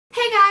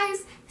Hey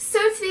guys! So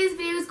today's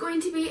video is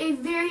going to be a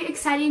very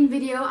exciting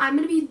video. I'm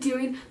going to be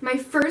doing my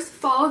first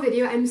fall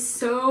video. I'm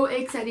so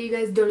excited, you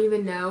guys don't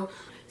even know.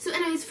 So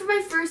anyways, for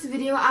my first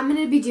video, I'm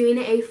going to be doing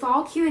a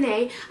fall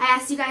Q&A. I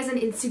asked you guys on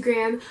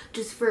Instagram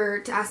just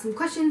to ask some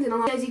questions, and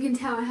as you can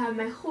tell, I have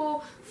my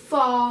whole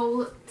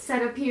fall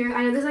setup here.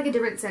 I know there's like a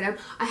different setup.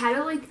 I had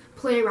to like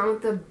play around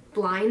with the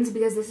blinds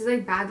because this is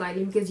like bad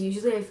lighting, because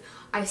usually if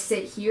I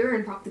sit here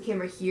and prop the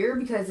camera here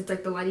because it's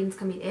like the lighting's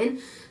coming in.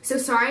 So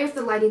sorry if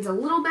the lighting's a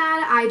little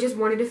bad. I just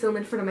wanted to film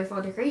in front of my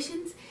fall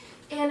decorations.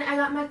 And I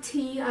got my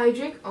tea. I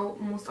drink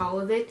almost all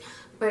of it,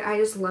 but I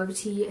just love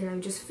tea, and I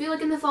just feel like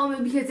in the fall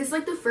mood because it's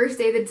like the first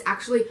day that's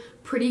actually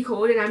pretty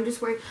cold, and I'm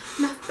just wearing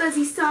my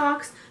fuzzy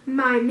socks,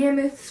 my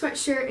mammoth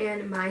sweatshirt,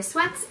 and my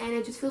sweats, and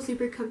I just feel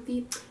super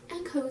comfy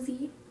and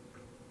cozy.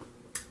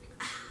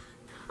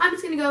 I'm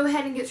just going to go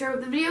ahead and get started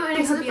with the video, and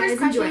I hope you guys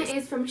enjoy. The first question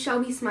is from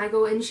Shelby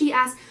Smigel, and she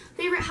asked,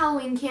 favorite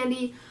Halloween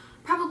candy?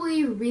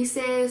 Probably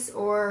Reese's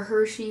or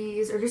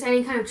Hershey's or just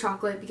any kind of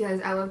chocolate, because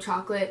I love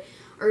chocolate,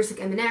 or just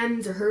like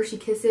M&M's or Hershey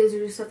Kisses or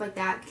just stuff like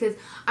that, because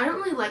I don't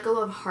really like a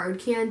lot of hard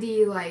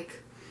candy. Like,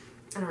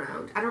 I don't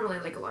know, I don't really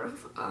like a lot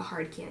of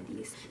hard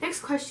candies. Next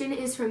question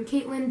is from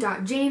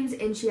Caitlin.James,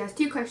 and she has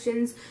two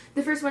questions.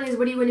 The first one is,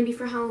 what do you want to be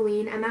for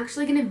Halloween? I'm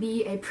actually going to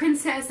be a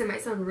princess. It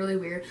might sound really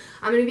weird.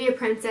 I'm going to be a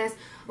princess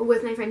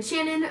with my friend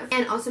Shannon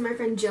and also my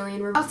friend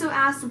Jillian. We're also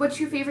asked, what's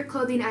your favorite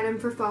clothing item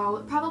for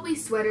fall? Probably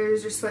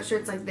sweaters or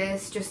sweatshirts like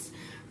this. Just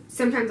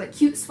sometimes like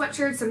cute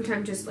sweatshirts,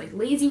 sometimes just like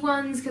lazy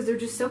ones, because they're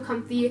just so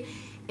comfy.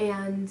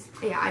 And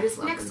yeah, I just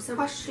love them. Next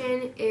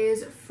question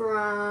is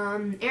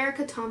from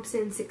Erica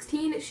Thompson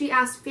 16. She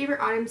asked, favorite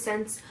autumn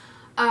scents?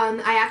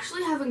 I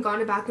actually haven't gone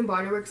to Bath &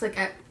 Body Works like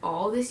at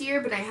all this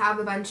year, but I have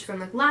a bunch from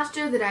like last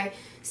year that I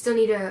still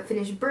need to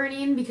finish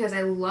burning, because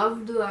I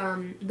loved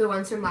the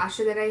ones from last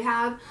year that I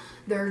have.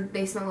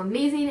 They smell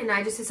amazing, and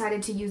I just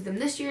decided to use them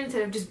this year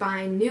instead of just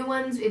buying new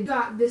ones. It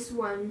got this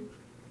one.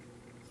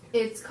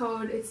 It's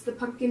the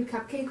pumpkin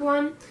cupcake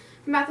one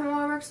from Bath & Body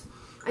Works.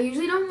 I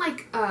usually don't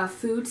like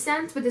food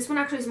scents, but this one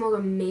actually smells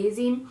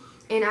amazing,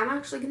 and I'm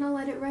actually going to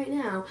light it right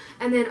now.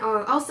 And then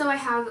also I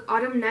have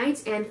Autumn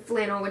Night and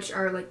Flannel, which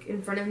are like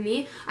in front of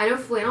me. I know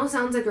Flannel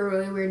sounds like a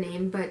really weird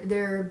name, but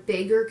they're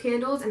bigger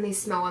candles and they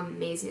smell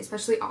amazing,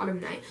 especially Autumn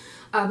Night.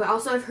 But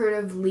also I've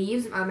heard of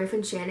Leaves. My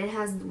friend Shannon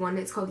has one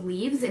that's called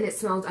Leaves, and it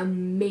smells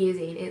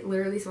amazing. It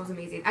literally smells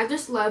amazing. I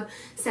just love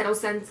subtle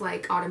scents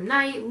like Autumn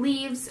Night,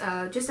 Leaves,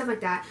 just stuff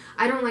like that.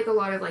 I don't like a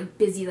lot of like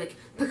busy like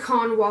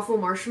pecan waffle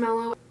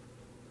marshmallow.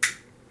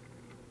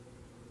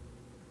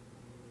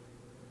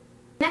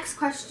 Next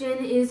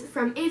question is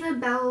from Ava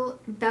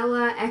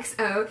Bella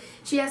XO.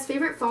 She has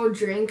favorite fall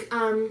drink.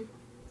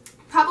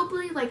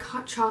 Probably like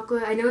hot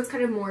chocolate. I know it's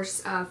kind of more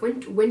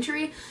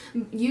wintry.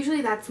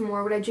 Usually that's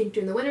more what I drink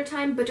during the winter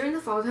time, but during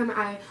the fall time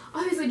I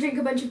obviously drink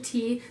a bunch of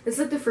tea. This is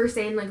like the first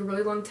day in like a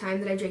really long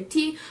time that I drink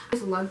tea. I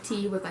just love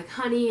tea with like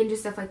honey and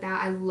just stuff like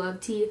that. I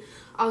love tea.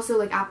 Also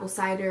like apple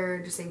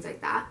cider, just things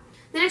like that.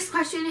 The next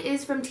question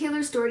is from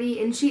Taylor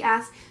Storty, and she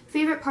asked,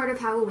 favorite part of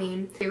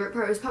Halloween? Favorite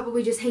part was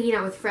probably just hanging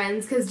out with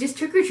friends, because just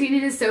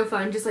trick-or-treating is so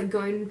fun, just like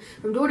going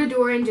from door to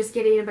door and just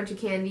getting a bunch of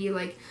candy.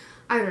 Like,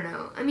 I don't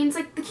know. I mean, it's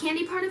like the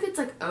candy part of it's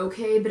like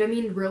okay, but I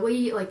mean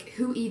really, like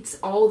who eats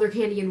all their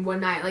candy in one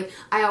night? Like,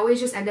 I always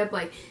just end up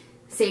like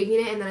saving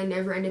it, and then I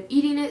never end up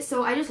eating it.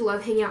 So I just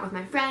love hanging out with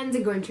my friends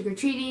and going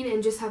trick-or-treating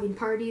and just having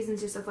parties and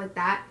just stuff like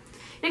that.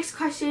 Next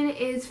question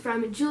is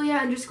from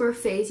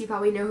Julia_Face. You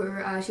probably know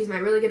her. She's my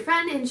really good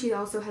friend, and she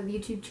also has a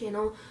YouTube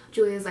channel,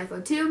 Julia's Life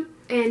of 2.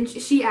 And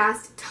she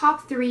asked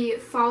top 3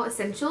 fall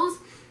essentials.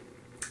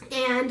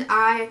 And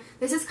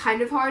this is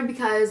kind of hard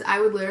because I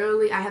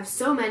have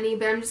so many,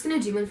 but I'm just going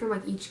to do one from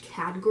like each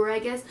category, I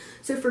guess.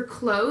 So for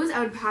clothes, I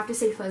would have to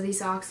say fuzzy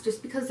socks,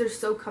 just because they're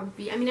so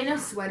comfy. I mean, I know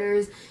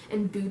sweaters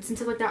and boots and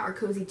stuff like that are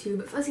cozy too,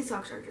 but fuzzy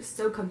socks are just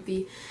so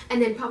comfy.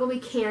 And then probably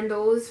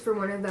candles for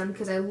one of them,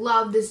 because I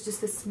love just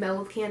the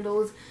smell of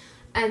candles.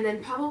 And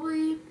then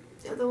probably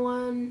the other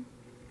one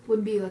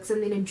would be like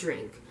something to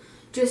drink.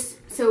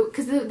 Just so,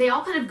 because they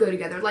all kind of go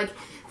together, like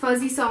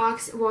fuzzy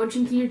socks while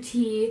drinking your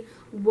tea,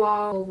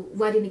 while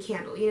lighting a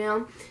candle, you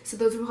know? So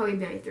those would probably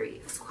be my 3.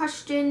 This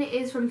question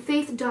is from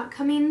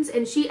Faith.Cummings,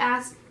 and she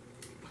asked,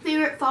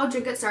 favorite fall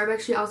drink at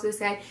Starbucks. She also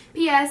said,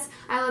 P.S.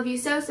 I love you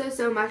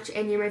so much,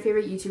 and you're my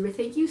favorite YouTuber.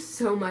 Thank you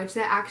so much.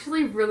 That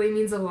actually really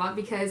means a lot,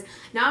 because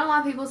not a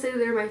lot of people say that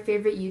they're my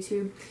favorite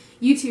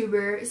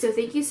YouTuber, so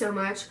thank you so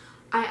much.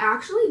 I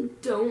actually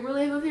don't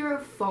really have a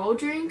favorite fall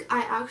drink. I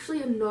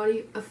actually am not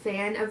a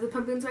fan of the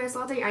pumpkin spice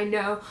latte. I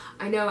know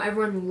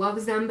everyone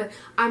loves them, but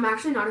I'm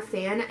actually not a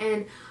fan.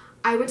 And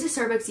I went to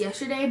Starbucks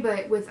yesterday,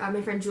 but with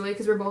my friend Julia,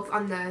 because we're both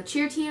on the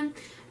cheer team,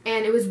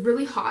 and it was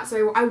really hot.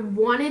 So I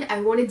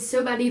wanted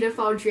so bad to get a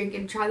fall drink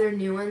and try their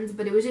new ones,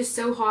 but it was just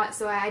so hot,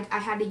 so I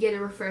had to get a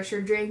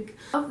refresher drink.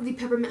 I love the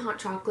peppermint hot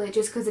chocolate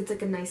just because it's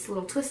like a nice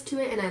little twist to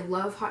it, and I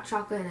love hot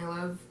chocolate, and I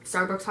love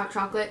Starbucks hot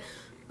chocolate.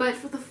 But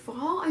for the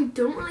fall, I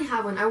don't really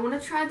have one. I want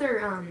to try their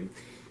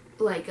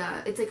like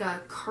it's like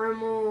a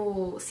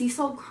caramel, sea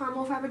salt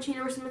caramel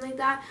frappuccino or something like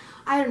that.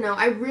 I don't know.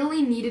 I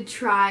really need to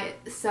try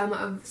some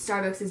of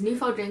Starbucks' new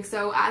fall drink.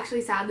 So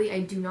actually, sadly,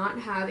 I do not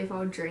have a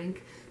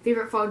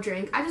favorite fall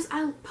drink.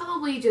 I'll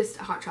probably just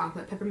hot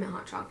chocolate, peppermint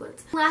hot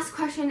chocolates. Last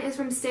question is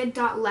from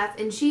Sid.left,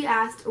 and she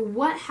asked,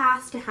 what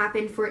has to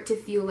happen for it to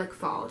feel like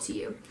fall to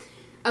you?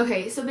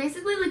 Okay, so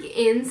basically, like,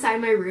 inside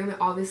my room, it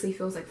obviously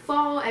feels like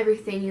fall,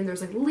 everything, and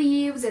there's, like,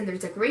 leaves, and there's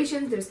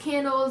decorations, there's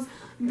candles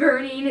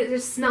burning, it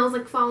just smells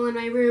like fall in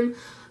my room,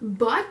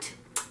 but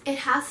it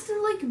has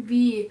to, like,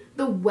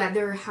 the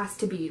weather has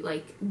to be,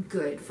 like,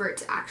 good for it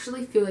to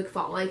actually feel like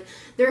fall. Like,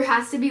 there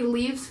has to be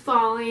leaves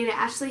falling, it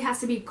actually has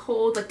to be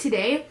cold. Like,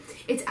 today,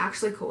 it's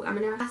actually cold. I'm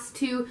gonna have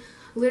to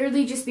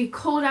literally just be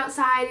cold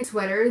outside,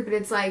 sweaters, but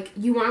it's, like,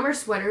 you want to wear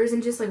sweaters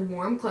and just, like,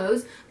 warm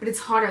clothes, but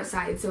it's hot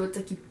outside, so it's,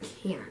 like, you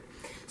can't.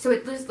 So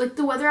it just, like,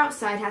 the weather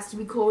outside has to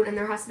be cold, and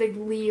there has to be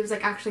leaves,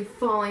 like, actually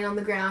falling on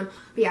the ground.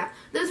 But yeah,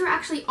 those were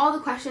actually all the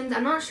questions.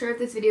 I'm not sure if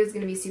this video is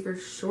going to be super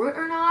short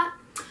or not.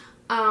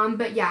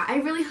 But yeah, I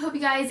really hope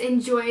you guys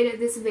enjoyed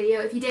this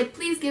video. If you did,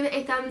 please give it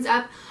a thumbs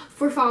up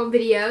for fall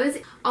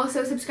videos.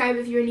 Also, subscribe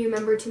if you're a new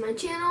member to my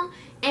channel.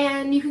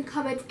 And you can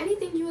comment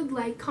anything you would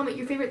like. Comment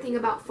your favorite thing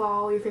about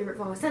fall, your favorite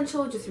fall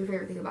essential, just your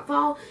favorite thing about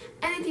fall,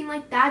 anything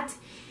like that.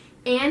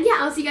 And yeah,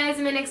 I'll see you guys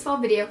in my next fall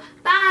video.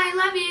 Bye!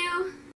 Love you!